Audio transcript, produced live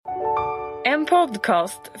En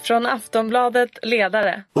podcast från Aftonbladet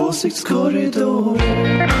Ledare. Åsiktskorridor. Då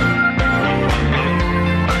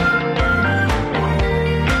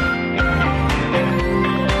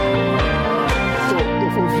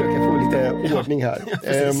får vi försöka få lite ordning här.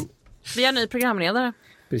 Vi har ny programledare.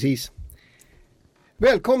 Precis.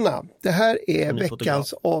 Välkomna! Det här är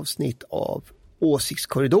veckans avsnitt av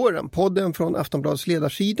Åsiktskorridoren, podden från Aftonbladets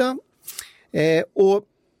ledarsida. Och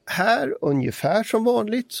här, ungefär som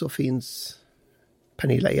vanligt, så finns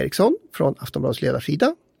Pernilla Ericsson från Aftonbladets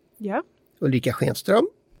ledarsida. Ja. Ulrica Schenström,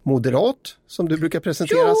 moderat, som du brukar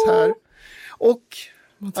presenteras här. Och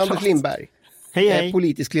Anders Lindberg. Hej.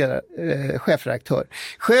 Politisk chefredaktör.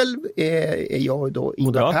 Själv är jag då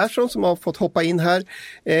Ingvar Persson som har fått hoppa in här.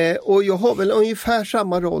 Och jag har väl ungefär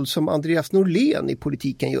samma roll som Andreas Norlén i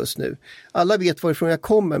politiken just nu. Alla vet varifrån jag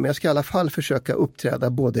kommer, men jag ska i alla fall försöka uppträda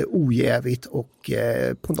både ojävigt och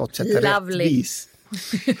på något sätt rättvis.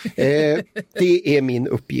 Det är min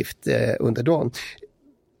uppgift under dagen.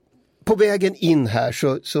 På vägen in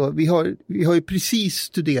här så vi har ju precis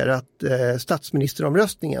studerat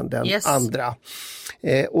statsministeromröstningen, den andra,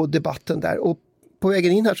 och debatten där. Och på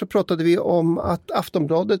vägen in här så pratade vi om att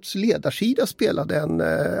Aftonbladets ledarsida spelade en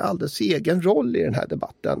alldeles egen roll i den här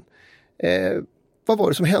debatten. Vad var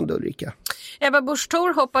det som hände, Ulrika? Ebba Busch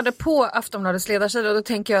Thor hoppade på Aftonbladets ledarsida och då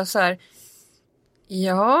tänker jag så här,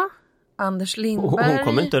 ja... Anders Lindberg. Hon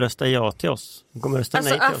kommer inte rösta ja till oss. Hon kommer rösta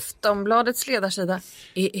nej till oss. Aftonbladets ledarsida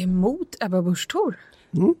är emot Ebba Busch Thor.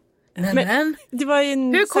 Men det var ju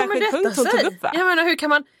en hur kommer särskild detta punkt hon sig? tog upp, va? Jag menar, hur kan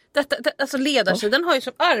man... alltså ledarsidan har ju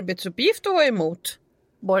som arbetsuppgift att vara emot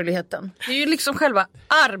borgerligheten. Det är ju liksom själva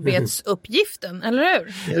arbetsuppgiften, eller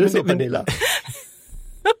hur? Är det så, Pernilla?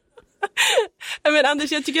 Men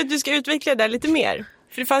Anders, jag tycker att du ska utveckla det där lite mer.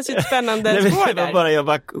 För det fanns ju ett spännande spår där. Jag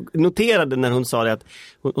bara noterade när hon sa det att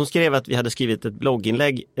hon skrev att vi hade skrivit ett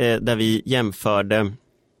blogginlägg där vi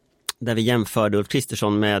jämförde Ulf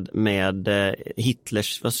Kristersson med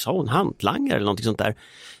Hitlers, vad sa hon, hantlangare eller någonting sånt där.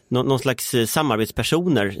 Någon slags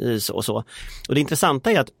samarbetspersoner och så. Och det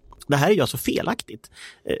intressanta är att det här är ju alltså felaktigt.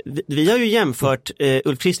 Vi har ju jämfört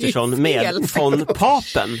Ulf Kristersson med von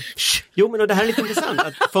Papen. Jo, men det här är lite intressant.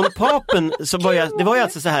 Att von Papen, det var ju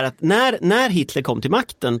alltså så här att när Hitler kom till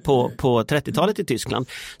makten på 30-talet i Tyskland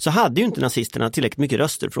så hade ju inte nazisterna tillräckligt mycket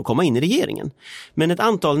röster för att komma in i regeringen. Men ett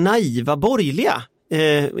antal naiva borgerliga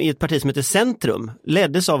i ett parti som heter Centrum,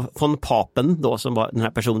 leddes av von Papen då, som var den här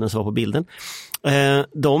personen som var på bilden.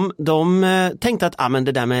 De tänkte att men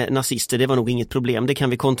det där med nazister, det var nog inget problem, det kan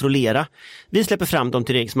vi kontrollera. Vi släpper fram dem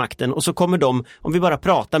till regeringsmakten och så kommer de, om vi bara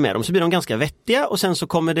pratar med dem så blir de ganska vettiga och sen så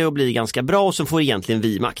kommer det att bli ganska bra och så får egentligen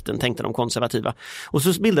vi makten, tänkte de konservativa. Och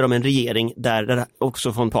så bildade de en regering där också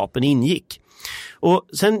von Papen ingick. Och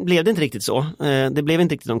sen blev det inte riktigt så. Det blev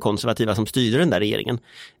inte riktigt de konservativa som styrde den där regeringen.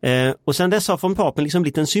 Och sen dess har von Papen liksom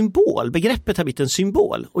blivit en symbol. Begreppet har blivit en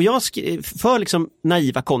symbol. Och jag för liksom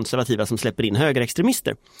naiva konservativa som släpper in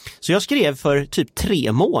högerextremister. Så jag skrev för typ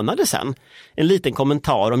 3 månader sedan en liten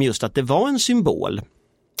kommentar om just att det var en symbol.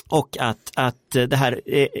 Och att det här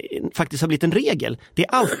faktiskt har blivit en regel. Det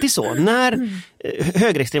är alltid så. När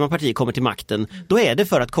högerextrema partier kommer till makten, då är det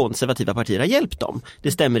för att konservativa partier har hjälpt dem.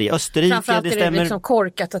 Det stämmer i Österrike. Framförallt är det liksom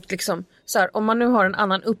korkat att liksom, så här, om man nu har en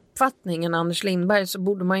annan uppfattning än Anders Lindberg så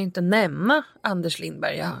borde man ju inte nämna Anders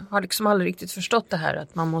Lindberg. Jag har liksom aldrig riktigt förstått det här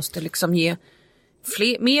att man måste liksom ge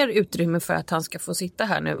mer utrymme för att han ska få sitta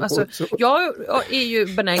här nu. Alltså, jag är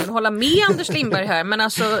ju benägen att hålla med Anders Lindberg här, men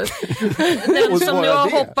alltså den som nu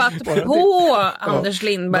har hoppat på Anders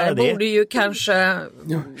Lindberg borde ju kanske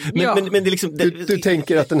men det är liksom, du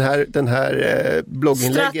tänker att den här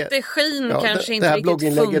blogginlägget, strategin kanske inte det här riktigt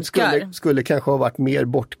blogginlägget funkar. skulle kanske ha varit mer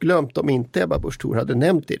bortglömt om inte Ebba Busch Thor hade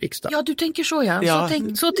nämnt det i riksdagen. Ja, du tänker så, ja.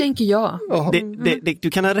 Så tänker jag.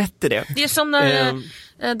 Du kan ha rätt i det. Det är som när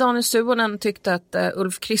Daniel Suhonen tyckte att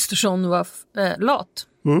Ulf Kristersson var lat.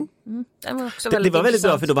 Det var också väldigt det var väldigt intressant.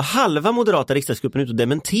 bra, för då var halva moderata riksdagsgruppen ut och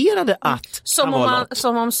dementerade att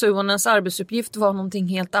som om Suhonens arbetsuppgift var någonting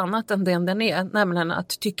helt annat än den är, nämligen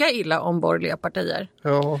att tycka illa om borgerliga partier.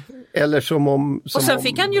 Ja, eller som om... och sen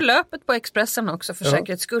fick han ju löpet på Expressen också för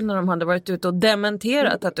säkerhets skull när de hade varit ute och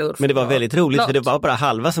dementerat att Ulf. Men det var väldigt roligt lat. för det var bara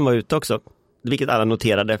halva som var ute också. Vilket alla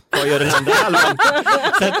noterade. Vad gör den andra halvan?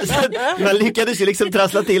 så man lyckades ju liksom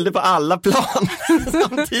trassla till det på alla plan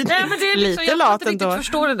samtidigt. Nej, men det är liksom, lite jag kan inte ändå. riktigt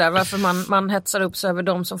förstå det där, varför man hetsar upp sig över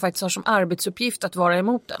dem som faktiskt har som arbetsuppgift att vara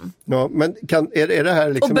emot den. Ja, men är det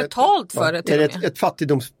här liksom och betalt för det till är och med. Ett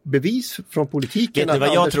fattigdomsbevis från politiken att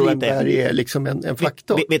Anders Lindberg är liksom en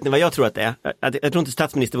faktor? Vet ni vad jag tror att det är? Jag tror inte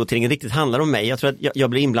statsministervoteringen riktigt handlar om mig. Jag tror att jag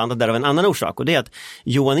blir inblandad där av en annan orsak, och det är att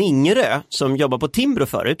Johan Ingerö, som jobbar på Timbro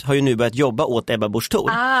förut, har ju nu börjat jobba åt Ebba Busch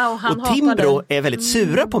Thor. Och Timbro är väldigt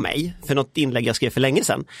sura på mig för något inlägg jag skrev för länge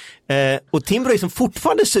sedan. Och Timbro är liksom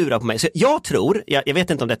fortfarande sura på mig. Så jag tror, jag vet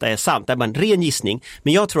inte om detta är sant, det är bara en ren gissning,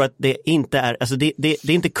 men jag tror att det inte är, alltså det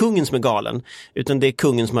är inte kungen som är galen, utan det är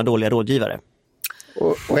kungen som har dåliga rådgivare.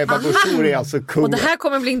 Och Ebba Busch Thor är alltså kungen. Och det här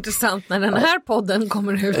kommer bli intressant när den här podden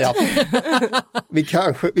kommer ut. Ja. Vi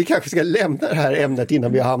kanske ska lämna det här ämnet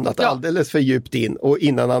innan vi har hamnat alldeles för djupt in och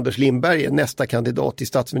innan Anders Lindberg är nästa kandidat till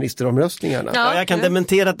statsministeromröstningarna. Ja, jag kan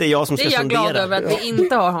dementera att det är jag som ska sondera. Det är jag glad över att vi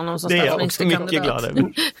inte har honom som statsministerkandidat. Det är jag också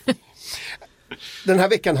mycket glad över. Den här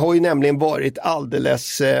veckan har ju nämligen varit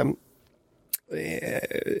alldeles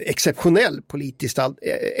exceptionell politiskt,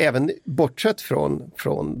 även bortsett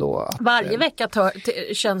från då att, varje vecka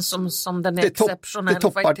känns som den är exceptionell.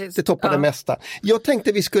 Det toppar det mesta. Jag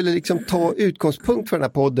tänkte vi skulle liksom ta utgångspunkt för den här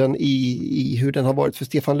podden i hur den har varit för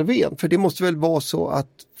Stefan Löfven, för det måste väl vara så att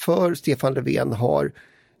för Stefan Löfven har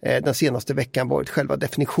den senaste veckan varit själva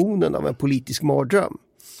definitionen av en politisk mardröm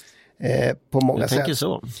på många sätt. Jag tänker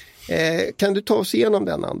så. Kan du ta oss igenom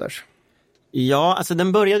den, Anders? Ja, alltså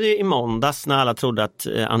den började ju i måndags när alla trodde att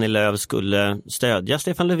Annie Lööf skulle stödja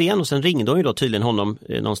Stefan Löfven, och sen ringde hon ju då tydligen honom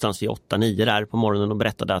någonstans vid 8-9 där på morgonen och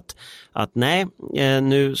berättade att nej,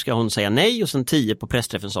 nu ska hon säga nej, och sen 10 på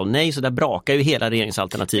pressträffen sa nej, så där brakar ju hela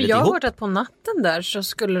regeringsalternativet ihop. Jag har hört att på natten där så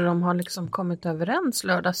skulle de ha liksom kommit överens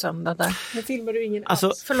lördag, söndag där. Nu filmar du ingen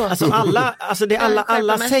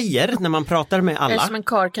alla säger när man pratar med alla. Jag är som en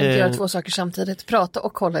karl, kan inte göra två saker samtidigt, prata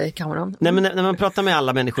och kolla i kameran. Nej, men när man pratar med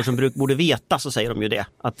alla människor som borde veta, så säger de ju det,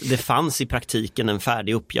 att det fanns i praktiken en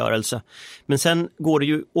färdig uppgörelse. Men sen går det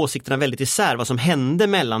ju åsikterna väldigt isär vad som hände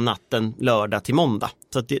mellan natten lördag till måndag.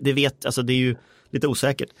 Så att det är ju lite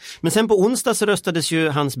osäkert. Men sen på onsdag så röstades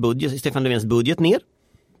ju Stefan Löfvens budget ner.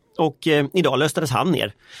 Och idag röstades han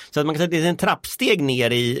ner. Så att man kan säga att det är en trappsteg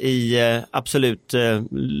ner i absolut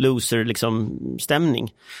loser liksom,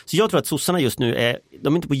 stämning. Så jag tror att sossarna just nu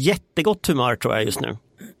de är inte på jättegott humör, tror jag, just nu.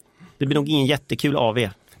 Det blir nog ingen jättekul AV.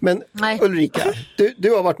 Men Ulrika,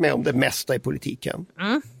 du har varit med om det mesta i politiken.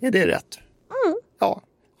 Är det rätt? Ja.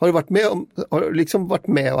 Har du liksom varit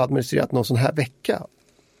med och administrerat någon sån här vecka?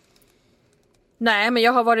 Nej, men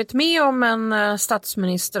jag har varit med om en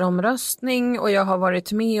statsministeromröstning och jag har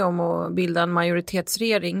varit med om att bilda en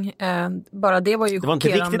majoritetsregering. Bara det var ju chockerande. Det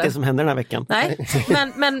var inte riktigt det som hände den här veckan. Nej,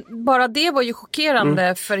 men bara det var ju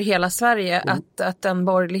chockerande för hela Sverige att en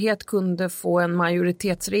borgerlighet kunde få en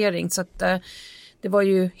majoritetsregering. Så att det var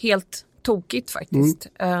ju helt tokigt faktiskt.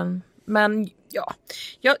 Men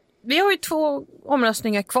vi har ju 2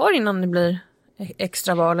 omröstningar kvar innan det blir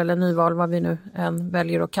extraval eller nyval, vad vi nu än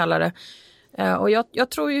väljer att kalla det. Och jag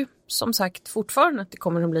tror ju som sagt fortfarande att det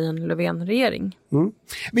kommer att bli en Löfven-regering.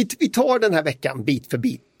 Vi tar den här veckan bit för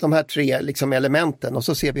bit, de här 3 liksom elementen, och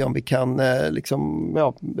så ser vi om vi kan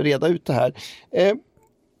reda ut det här.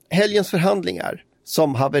 Helgens förhandlingar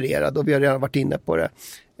som havererade, och vi har redan varit inne på det.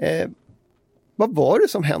 Vad var det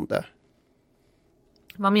som hände?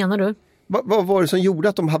 Vad menar du? Vad var det som gjorde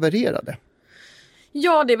att de havererade?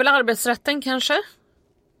 Ja, det är väl arbetsrätten kanske.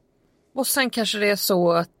 Och sen kanske det är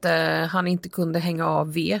så att han inte kunde hänga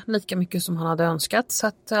av lika mycket som han hade önskat. Så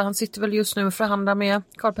att han sitter väl just nu och förhandlar med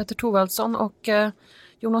Karl-Petter Thorwaldsson och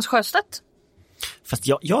Jonas Sjöstedt. Fast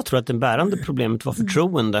jag tror att det bärande problemet var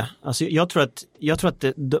förtroende. Alltså jag tror att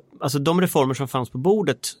de reformer som fanns på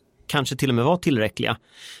bordet kanske till och med var tillräckliga.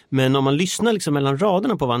 Men om man lyssnar liksom mellan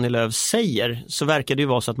raderna på vad Annie Lööf säger, så verkar det ju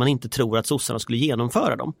vara så att man inte tror att sossarna skulle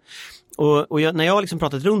genomföra dem. Och när jag har liksom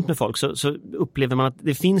pratat runt med folk så upplever man att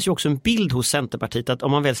det finns ju också en bild hos Centerpartiet att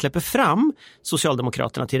om man väl släpper fram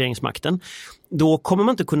Socialdemokraterna till regeringsmakten, då kommer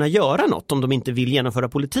man inte kunna göra något om de inte vill genomföra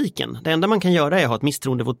politiken. Det enda man kan göra är att ha ett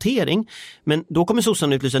misstroendevotering, men då kommer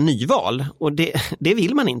sossarna utlysa nyval, och det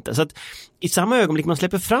vill man inte. Så att i samma ögonblick man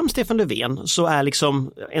släpper fram Stefan Löfven så är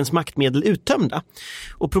liksom ens maktmedel uttömda.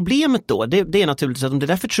 Och problemet då, det är naturligtvis att om det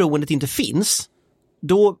där förtroendet inte finns,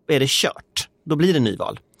 då är det kört. Då blir det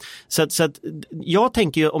nyval. Så att jag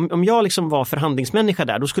tänker ju, om jag liksom var förhandlingsmänniska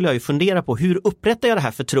där, då skulle jag ju fundera på hur upprättar jag det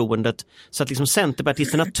här förtroendet så att liksom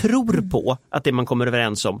centerpartisterna tror på att det man kommer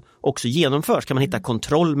överens om också genomförs. Kan man hitta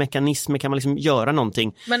kontrollmekanismer? Kan man liksom göra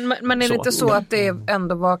någonting? Men är det inte så att det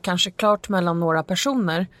ändå var kanske klart mellan några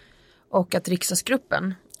personer och att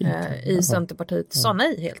riksdagsgruppen i Centerpartiet sa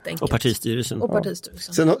nej helt enkelt. Och partistyrelsen.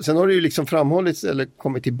 Sen har det ju liksom framhållits eller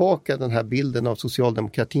kommit tillbaka den här bilden av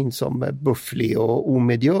socialdemokratin som bufflig och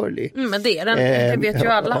omedgörlig. Men det är den, det vet ju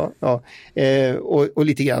alla. Och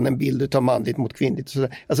lite grann en bild av manligt mot kvinnligt. Så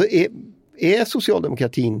alltså är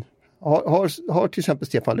socialdemokratin, har till exempel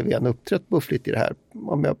Stefan Löfven uppträtt buffligt i det här?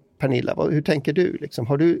 Pernilla, hur tänker du? Liksom?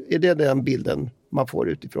 Är det den bilden man får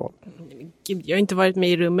utifrån? jag har inte varit med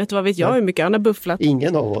i rummet. Vad vet jag hur mycket han har bufflat?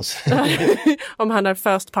 Ingen av oss. Om han har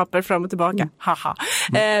först papper fram och tillbaka. Haha.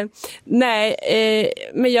 Men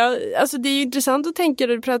alltså det är ju intressant att tänka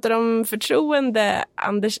när du pratar om förtroende,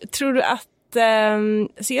 Anders. Tror du att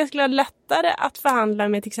C skulle ha lättare att förhandla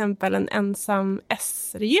med till exempel en ensam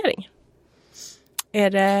S-regering?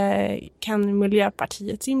 Kan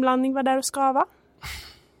Miljöpartiets inblandning vara där och skava?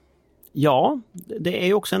 Ja, det är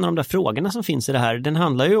ju också en av de där frågorna som finns i det här. Den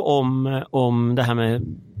handlar ju om det här med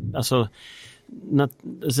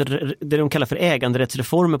det de kallar för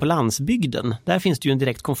äganderättsreformer på landsbygden. Där finns det ju en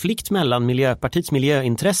direkt konflikt mellan Miljöpartiets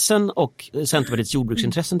miljöintressen och Centerpartiets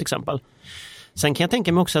jordbruksintressen till exempel. Sen kan jag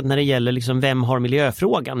tänka mig också att när det gäller liksom vem har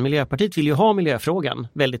miljöfrågan. Miljöpartiet vill ju ha miljöfrågan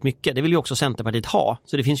väldigt mycket. Det vill ju också Centerpartiet ha.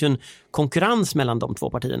 Så det finns ju en konkurrens mellan de två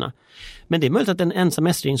partierna. Men det är möjligt att en ensam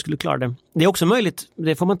S-regering skulle klara det. Det är också möjligt,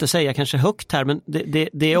 det får man inte säga kanske högt här, men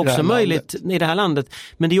det är också möjligt i det här landet.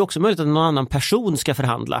 Men det är också möjligt att någon annan person ska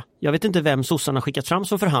förhandla. Jag vet inte vem sossarna har skickat fram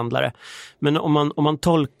som förhandlare. Men om man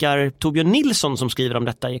tolkar Torbjörn Nilsson som skriver om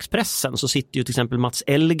detta i Expressen, så sitter ju till exempel Mats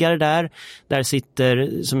Elgar där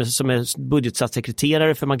sitter som är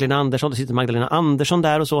budgetstatssekreterare för Magdalena Andersson, det sitter Magdalena Andersson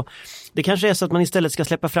där och så. Det kanske är så att man istället ska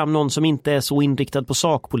släppa fram någon som inte är så inriktad på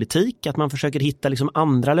sakpolitik, att man försöker hitta liksom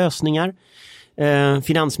andra lösningar.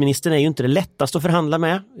 Finansministern är ju inte det lättaste att förhandla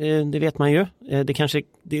med, det vet man ju. Det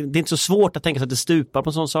är inte så svårt att tänka sig att det stupar på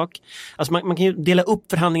en sån sak. Alltså man kan ju dela upp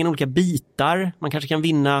förhandlingen i olika bitar. Man kanske kan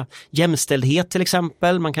vinna jämställdhet till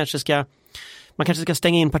exempel. Man kanske ska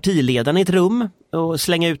stänga in partiledarna i ett rum och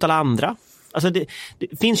slänga ut alla andra. Alltså det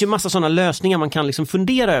finns ju massa sådana lösningar man kan liksom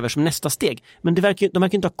fundera över som nästa steg. Men de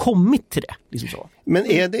verkar inte ha kommit till det. Liksom så. Men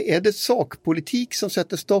är det sakpolitik som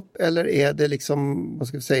sätter stopp, eller är det liksom, vad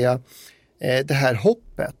ska vi säga, det här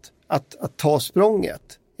hoppet att ta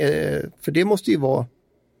språnget? För det måste ju vara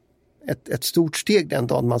ett stort steg den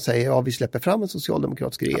dagen man säger vi släpper fram en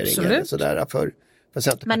socialdemokratisk regering. Absolut. Eller sådär för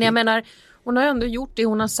Centerpartiet. Men jag menar, hon har ändå gjort det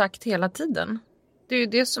hon har sagt hela tiden. Det är ju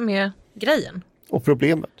det som är grejen. Och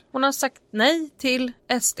problemet. Hon har sagt nej till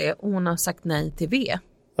SD och hon har sagt nej till V.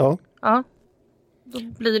 Ja. Ja. Då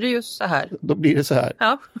blir det ju så här. Då blir det så här.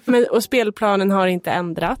 Ja. Och spelplanen har inte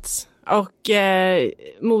ändrats. Och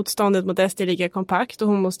motståndet mot SD är lika kompakt och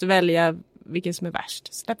hon måste välja vilken som är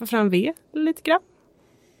värst. Släppa fram V lite grann.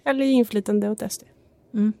 Eller inflytande åt SD.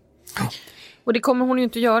 Mm. Och det kommer hon ju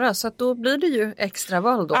inte göra, så att då blir det ju extra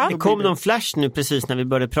val då. Det kom någon flash nu precis när vi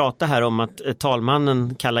började prata här om att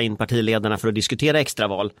talmannen kallar in partiledarna för att diskutera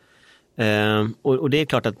extraval. Och det är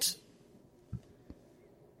klart att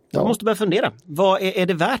man måste börja fundera. Är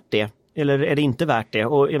det värt det? Eller är det inte värt det?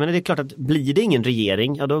 Och jag menar, det är klart att blir det ingen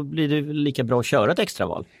regering, då blir det lika bra att köra ett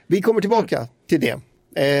extraval. Vi kommer tillbaka till det.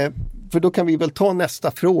 För då kan vi väl ta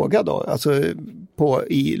nästa fråga då. Alltså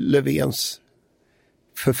i Löfvens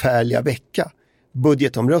förfärliga vecka.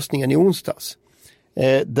 Budgetomröstningen i onsdags.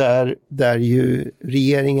 Där ju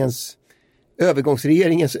regeringens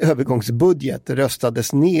övergångsbudget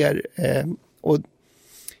röstades ner. Och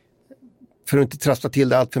för att inte trassla till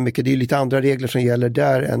det allt för mycket, det är ju lite andra regler som gäller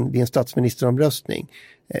där än vid en statsministeromröstning.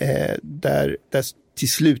 Där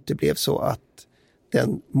till slut det blev så att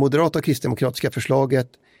den moderata och kristdemokratiska förslaget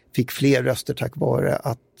fick fler röster tack vare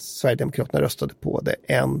att Sverigedemokraterna röstade på det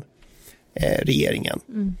än regeringen.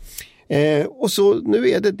 Och så nu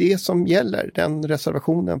är det som gäller, den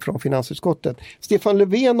reservationen från finansutskottet. Stefan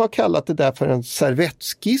Löfven har kallat det där för en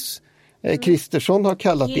servettskiss. Kristersson har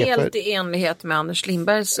kallat det för... Helt i enlighet med Anders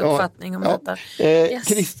Lindbergs uppfattning om detta.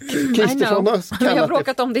 Kristersson har kallat jag har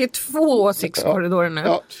bråkat om det i 2 åsiktskorridorer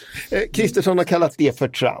nu. Kristersson har kallat det för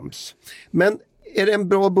trams. Men är det en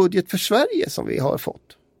bra budget för Sverige som vi har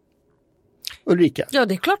fått? Ulrika? Ja,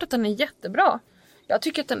 det är klart att den är jättebra. Jag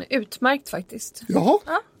tycker att den är utmärkt faktiskt. Jaha.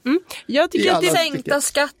 Ja. Jag tycker att det är sänkta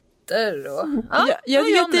skatter. Och... jag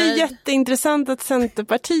tycker att det är jätteintressant att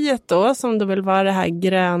Centerpartiet då, som då vill vara det här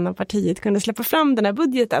gröna partiet, kunde släppa fram den här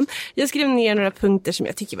budgeten. Jag skrev ner några punkter som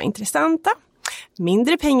jag tycker var intressanta.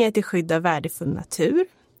 Mindre pengar till skydd av värdefull natur.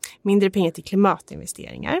 Mindre pengar till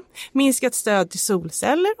klimatinvesteringar. Minskat stöd till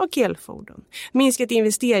solceller och elfordon. Minskat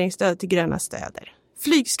investeringsstöd till gröna städer.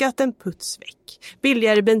 Flygskatten putsväck,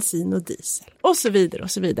 billigare bensin och diesel och så vidare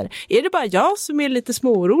och så vidare. Är det bara jag som är lite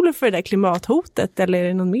småorolig för det där klimathotet, eller är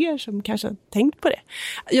det någon mer som kanske har tänkt på det?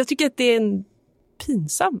 Jag tycker att det är en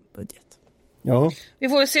pinsam budget. Ja. Vi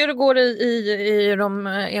får se hur det går i de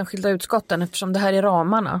enskilda utskotten, eftersom det här är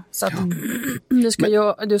ramarna. Så att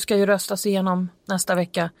det ska ju röstas igenom nästa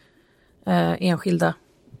vecka enskilda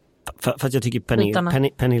Fast jag tycker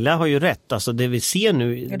Pernilla har ju rätt. Alltså det vi ser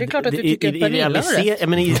nu... Ja, det är klart att du tycker att Pernilla har rätt.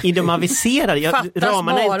 Men i de aviserade...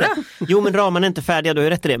 ramarna är inte färdiga, du har ju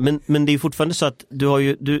rätt i det. Men det är ju fortfarande så att du har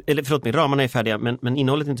ju... ramarna är färdiga, men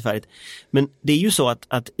innehållet är inte färdigt. Men det är ju så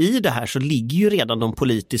att i det här så ligger ju redan de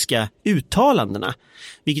politiska uttalandena.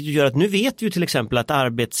 Vilket gör att nu vet vi ju till exempel att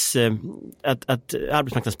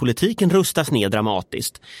arbetsmarknadspolitiken rustas ner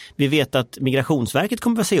dramatiskt. Vi vet att Migrationsverket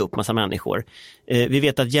kommer att säga upp massa människor. Vi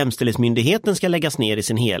vet att Jämställdhetsmyndigheten ska läggas ner i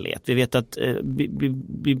sin helhet. Vi vet att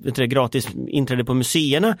gratis inträde på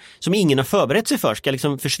museerna som ingen har förberett sig för ska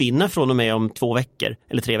liksom försvinna från och med om 2 veckor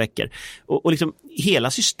eller 3 veckor. Och liksom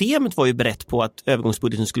hela systemet var ju berett på att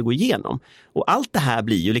övergångsbudgeten skulle gå igenom. Och allt det här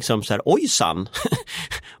blir ju liksom så här ojsan.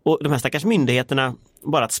 Och de här stackars myndigheterna,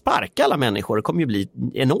 bara att sparka alla människor kommer ju bli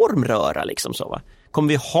enorm röra liksom så, va? Kommer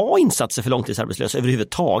vi ha insatser för långtidsarbetslösa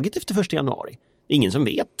överhuvudtaget efter 1 januari? Ingen som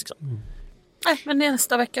vet liksom. Nej, men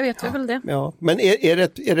nästa vecka vet vi väl det. Ja, men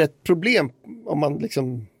är det ett problem om man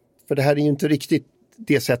liksom, för det här är ju inte riktigt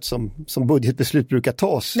det sätt som budgetbeslut brukar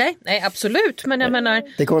tas. Nej, absolut. Men jag menar,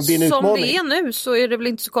 det kommer bli en som utmaning. det är nu så är det väl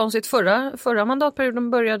inte så konstigt. Förra mandatperioden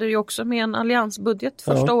började ju också med en alliansbudget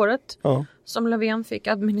första året. Ja. Som Löfven fick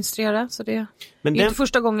administrera. Så det är inte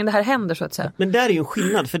första gången det här händer så att säga. Men där är ju en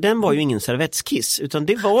skillnad, för den var ju ingen servettskiss. Utan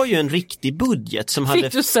det var ju en riktig budget som hade...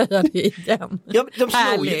 Fick du säga det igen? Ja,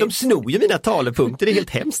 de snor ju mina talepunkter, det är helt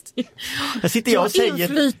hemskt. Jag sitter och säger...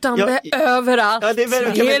 Inflytande överallt. Ja,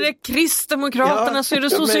 är det Kristdemokraterna så är det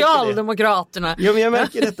Socialdemokraterna. Ja, men jag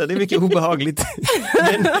märker detta, det är mycket obehagligt.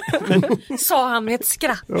 men... Sa han med ett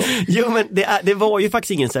skratt. Jo, men det var ju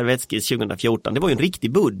faktiskt ingen servettskiss 2014. Det var ju en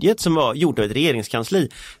riktig budget som var gjord av ett regeringskansli.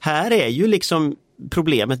 Här är ju liksom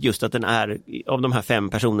problemet just att den är av de här 5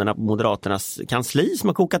 personerna på Moderaternas kansli som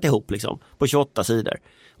har kokat ihop liksom, på 28 sidor.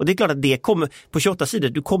 Och det är klart att det kommer, på 28 sidor,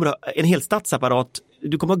 du kommer ha en hel statsapparat,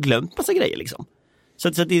 du kommer ha glömt massa grejer liksom. Så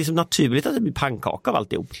det är liksom naturligt att det blir pannkaka av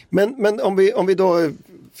alltihop. Men om vi då,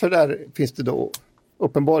 för där finns det då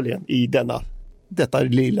uppenbarligen i detta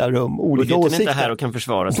lilla rum olika åsikter. Budgeten är inte här och kan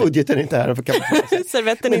försvara sig. Budgeten är inte här och kan försvara sig.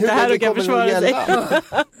 Servetten är inte här och kan försvara sig.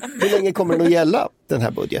 Hur länge kommer den att gälla, den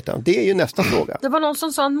här budgeten? Det är ju nästa fråga. Det var någon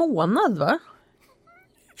som sa en månad, va?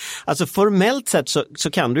 Alltså formellt sett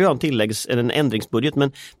så kan du ju ha en ändringsbudget.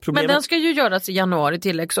 Men den ska ju göras i januari,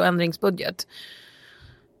 tilläggs- och ändringsbudget.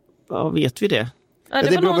 Ja, vet vi det? Ja,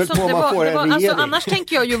 det var någon som alltså, annars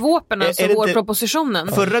tänker jag ju våpen, alltså vårpropositionen.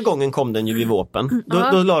 Förra gången kom den ju vid våpen.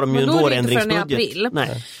 Då la de ju en vårändringsbudget.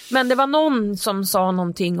 Nej. Men det var någon som sa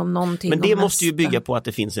någonting om någonting. Men det måste ju bygga på att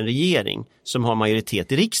det finns en regering som har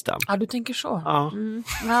majoritet i riksdagen. Ja, du tänker så. Ja,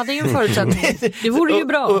 ja det är ju en förutsättning. Det vore ju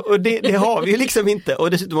bra. Och det har vi ju liksom inte.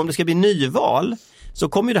 Och dessutom om det ska bli nyval så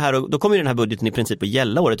kommer den här budgeten i princip att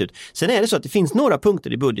gälla året ut. Sen är det så att det finns några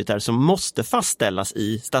punkter i budgetar som måste fastställas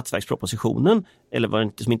i statsverkspropositionen,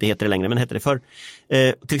 eller som inte heter det längre, men heter det för.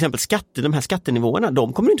 Till exempel de här skattenivåerna,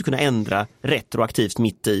 de kommer inte kunna ändra retroaktivt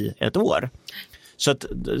mitt i ett år. Så att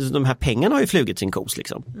de här pengarna har ju flugit sin kos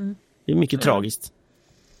liksom. Det är mycket tragiskt.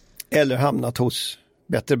 Eller hamnat hos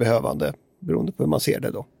bättre behövande, beroende på hur man ser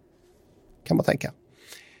det då. Kan man tänka.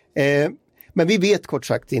 Men vi vet kort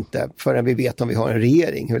sagt inte förrän vi vet om vi har en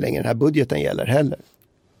regering hur länge den här budgeten gäller heller.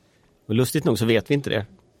 Och lustigt nog så vet vi inte det.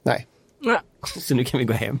 Nej. Så nu kan vi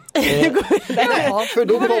gå hem. Nej, för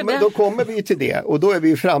då kommer vi till det. Och då är vi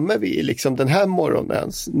ju framme vid liksom den här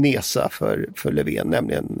morgonens nesa för Löfven,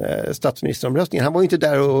 nämligen statsministeromröstningen. Han var ju inte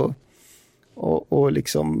där och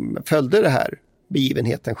liksom följde det här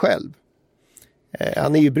begivenheten själv.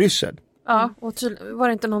 Han är ju i Bryssel. Ja, och var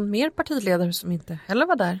det inte någon mer partiledare som inte heller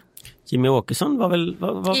var där? Jimmy Åkesson var väl...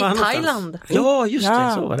 Var i han Thailand. Ja, just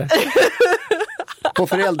det, så var det. På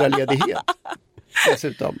föräldraledighet.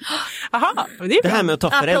 Dessutom. Aha, det här med att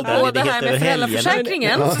ta föräldraledighet över helgen. Apropå det här med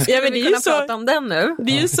föräldraförsäkringen så skulle vi kunna prata om den nu.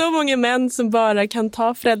 Det är ju så många män som bara kan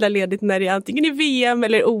ta föräldraledigt när det är antingen i VM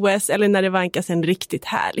eller OS eller när det vankas en riktigt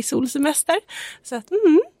härlig solsemester. Så att,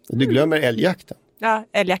 Du glömmer älgjakten. Ja,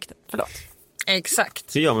 älgjakten, förlåt.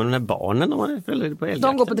 Exakt. Så gör man med barnen om man är föräldraledig på älgjakten?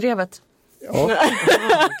 De går på drevet. Ja.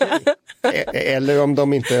 Eller om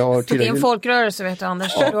de inte har tillräckligt... Det är en folkrörelse, vet du,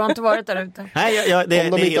 Anders. Du har inte varit där ute. Nej, det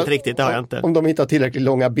är helt riktigt, det har jag inte. Om de inte har tillräckligt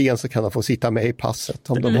långa ben så kan de få sitta med i passet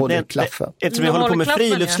om de håller klaffen. Eftersom jag håller på med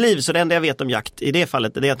friluftsliv så det enda jag vet om jakt i det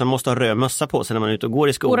fallet är att man måste ha röd mössa på sig när man är ute och går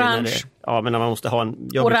i skogen. Orange. Men när man måste ha en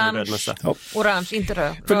röd mössa. Ja. Orange, inte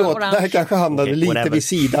röd. Förlåt, orange. det här kanske hamnade lite vid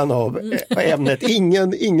sidan av ämnet.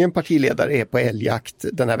 Ingen partiledare är på älgjakt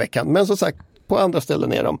den här veckan. Men som sagt, på andra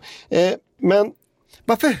ställen är de. Men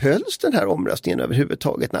varför hölls den här omröstningen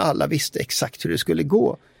överhuvudtaget när alla visste exakt hur det skulle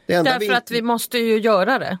gå? Därför att vi måste ju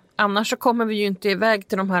göra det. Annars så kommer vi ju inte iväg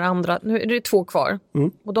till de här andra. Nu är det 2 kvar.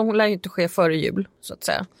 Och de lär ju inte ske före jul, så att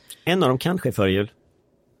säga. En av dem kan ske före jul.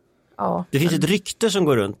 Ja, det finns ett rykte som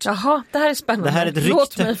går runt. Jaha, det här är spännande. Det här är ett rykte.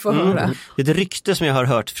 Låt mig få höra. Det är ett rykte som jag har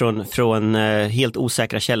hört från helt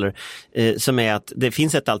osäkra källor, som är att det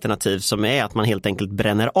finns ett alternativ som är att man helt enkelt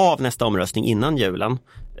bränner av nästa omröstning innan julen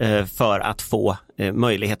för att få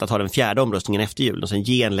möjlighet att ha den 4:e omröstningen efter julen och sen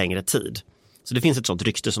ge en längre tid. Så det finns ett sånt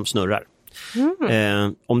rykte som snurrar.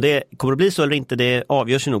 Om det kommer att bli så eller inte, det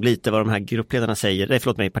avgörs ju nog lite vad de här gruppledarna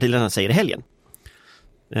säger, partiledarna säger i helgen.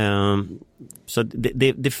 Så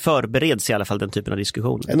det förbereds i alla fall den typen av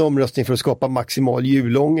diskussion. En omröstning för att skapa maximal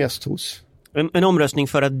julångest hos... En omröstning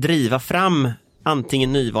för att driva fram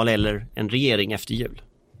antingen nyval eller en regering efter jul.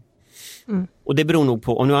 Och det beror nog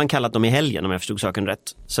på, om nu har han kallat dem i helgen om jag förstod saken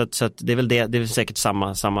rätt. Så att det är väl det är säkert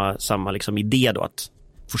samma liksom idé då att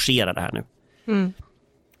forcera det här nu.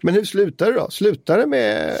 Men hur slutar det då? Slutar det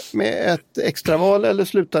med ett extraval eller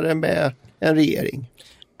slutar det med en regering?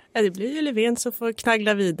 Ja, det blir ju Löfven som får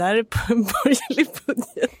knagla vidare på en borgerlig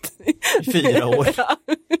budget. 4 år. Ja.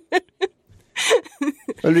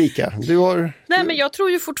 Ulrika, du har... Nej, men jag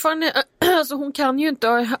tror ju fortfarande, alltså hon kan ju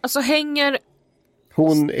inte, alltså hänger...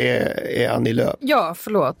 Hon är Annie Lööf. Ja,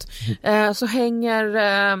 förlåt. Så hänger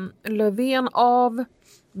Löfven av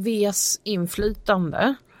Vs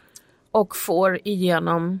inflytande och får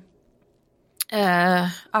igenom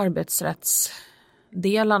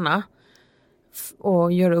arbetsrättsdelarna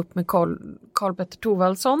och gör upp med Karl-Petter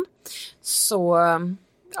Thorwaldsson, så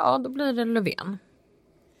ja, då blir det Löfven.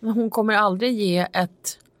 Men hon kommer aldrig ge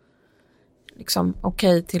ett liksom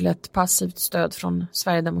okej till ett passivt stöd från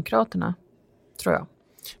Sverigedemokraterna, tror jag.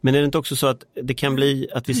 Men är det inte också så att det kan bli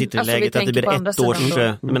att vi sitter i läget att det blir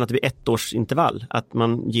ett års intervall, att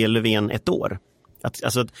man ger Löfven 1 år?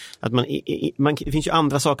 Det finns ju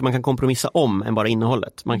andra saker man kan kompromissa om än bara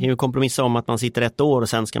innehållet. Man kan ju kompromissa om att man sitter 1 år och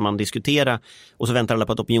sen ska man diskutera och så väntar alla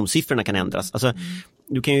på att opinionssiffrorna kan ändras. Alltså,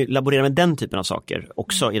 du kan ju laborera med den typen av saker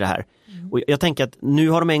också i det här. Och jag tänker att nu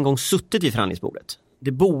har de en gång suttit vid förhandlingsbordet.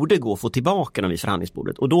 Det borde gå att få tillbaka dem vid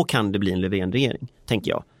förhandlingsbordet och då kan det bli en Löfven-regering,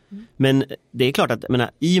 tänker jag. Men det är klart att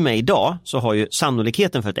i och med idag så har ju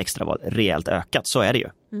sannolikheten för ett extraval rejält ökat, så är det ju.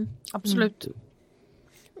 Absolut.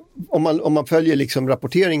 Om man följer liksom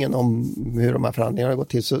rapporteringen om hur de här förhandlingarna har gått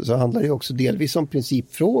till så handlar det också delvis om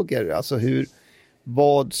principfrågor. Alltså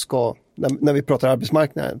vad ska, när vi pratar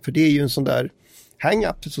arbetsmarknaden, för det är ju en sån där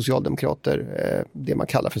hang-up för socialdemokrater, det man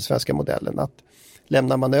kallar för svenska modellen, att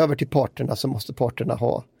lämnar man över till parterna så måste parterna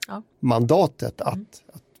ha mandatet att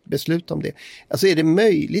besluta om det. Alltså är det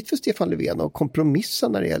möjligt för Stefan Löfven att kompromissa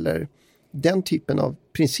när det gäller den typen av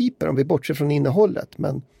principer, om vi bortser från innehållet,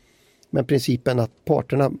 men principen att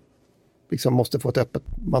parterna liksom måste få ett öppet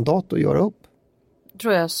mandat att göra upp?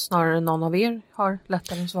 Tror jag snarare någon av er har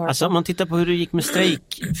lättare att svara alltså, på. Om man tittar på hur det gick med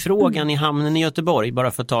strejkfrågan i hamnen i Göteborg,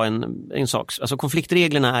 bara för att ta en sak. Alltså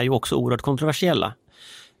konfliktreglerna är ju också oerhört kontroversiella.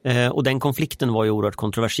 Och den konflikten var ju oerhört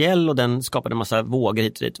kontroversiell och den skapade en massa vågor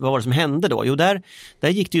hit och dit. Vad var det som hände då? Jo, där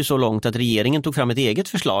gick det ju så långt att regeringen tog fram ett eget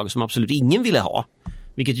förslag som absolut ingen ville ha.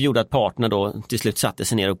 Vilket gjorde att parterna då till slut satte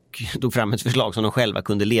sig ner och tog fram ett förslag som de själva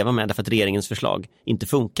kunde leva med därför att regeringens förslag inte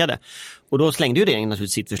funkade. Och då slängde ju regeringen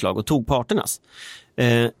naturligtvis sitt förslag och tog parternas.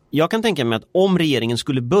 Jag kan tänka mig att om regeringen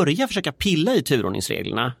skulle börja försöka pilla i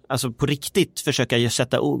turordningsreglerna, alltså på riktigt försöka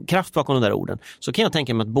sätta kraft bakom de där orden, så kan jag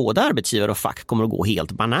tänka mig att både arbetsgivare och fack kommer att gå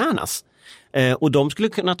helt bananas. Och de skulle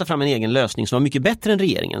kunna ta fram en egen lösning som var mycket bättre än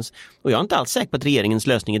regeringens. Och jag är inte alls säker på att regeringens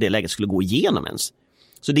lösning i det läget skulle gå igenom ens.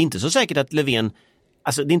 Så det är inte så säkert att Löfven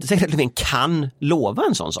kan lova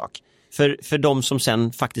en sån sak. För de som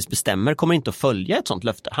sen faktiskt bestämmer kommer inte att följa ett sånt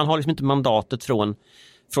löfte. Han har liksom inte mandatet från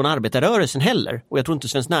arbetarrörelsen heller. Och jag tror inte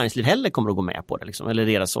Svenskt Näringsliv heller kommer att gå med på det. Liksom, eller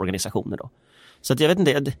deras organisationer då. Så att jag vet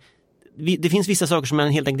inte, det finns vissa saker som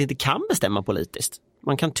man helt enkelt inte kan bestämma politiskt.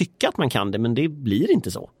 Man kan tycka att man kan det, men det blir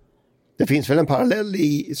inte så. Det finns väl en parallell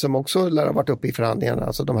som också lär ha varit uppe i förhandlingarna,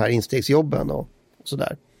 alltså de här instegsjobben och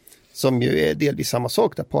sådär. Som ju är delvis samma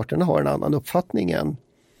sak, där parterna har en annan uppfattning än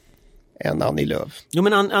Annie Lööf. Jo,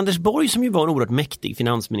 men Anders Borg som ju var en oerhört mäktig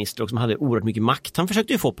finansminister och som hade oerhört mycket makt, han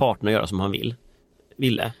försökte ju få parterna att göra som han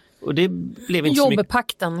ville. Och det blev inte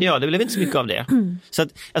Jobbpakten. Så mycket. Ja, det blev inte så mycket av det. Så att,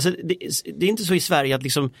 alltså, det är inte så i Sverige att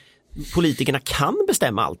liksom, politikerna kan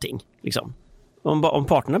bestämma allting. Liksom. Om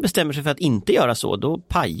parterna bestämmer sig för att inte göra så, då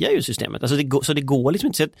pajar ju systemet. Alltså det går liksom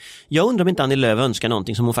inte. Så jag undrar om inte Annie Lööf önskar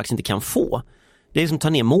någonting som hon faktiskt inte kan få. Det är liksom ta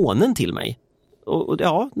ner månen till mig. Och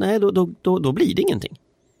ja, nej, då blir det ingenting.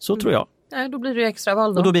 Så tror jag. Nej, då blir det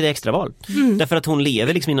extraval då. Och då blir det extraval. Därför att hon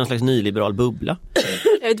lever liksom i någon slags nyliberal bubbla.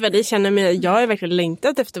 Jag vet vad det känner mig. Jag har verkligen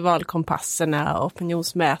längtat efter valkompasserna och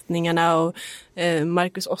opinionsmätningarna och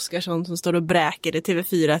Marcus Oskarsson som står och bräker i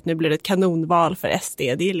TV4 att nu blir det ett kanonval för SD.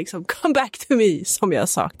 Det är liksom come back to me som jag har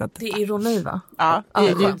saknat. Det är ironi, va? Ja, det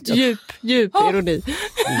är djup ironi.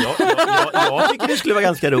 Jag tycker det skulle vara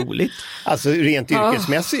ganska roligt. Alltså rent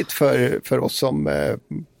yrkesmässigt för oss som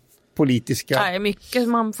politiska. Det är mycket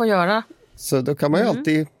man får göra. Så då kan man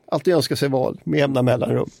ju alltid önska sig val med jämna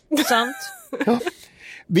mellanrum. Sant. Ja.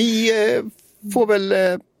 Vi får väl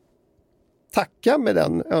tacka med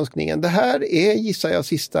den önskningen. Det här är, gissar jag,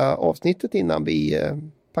 sista avsnittet innan vi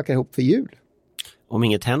packar ihop för jul. Om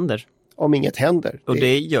inget händer. Om inget händer. Och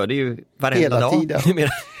det gör det ju varenda hela dag. Tiden.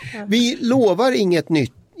 Vi lovar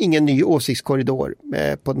ingen ny åsiktskorridor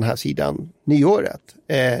på den här sidan nyåret.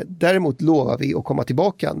 Däremot lovar vi att komma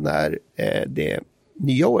tillbaka när det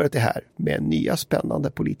nya året är här med nya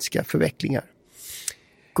spännande politiska förvecklingar.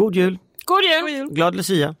 God jul! God jul! Glad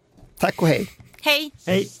Lucia! Tack och hej! Hej!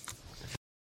 Hej!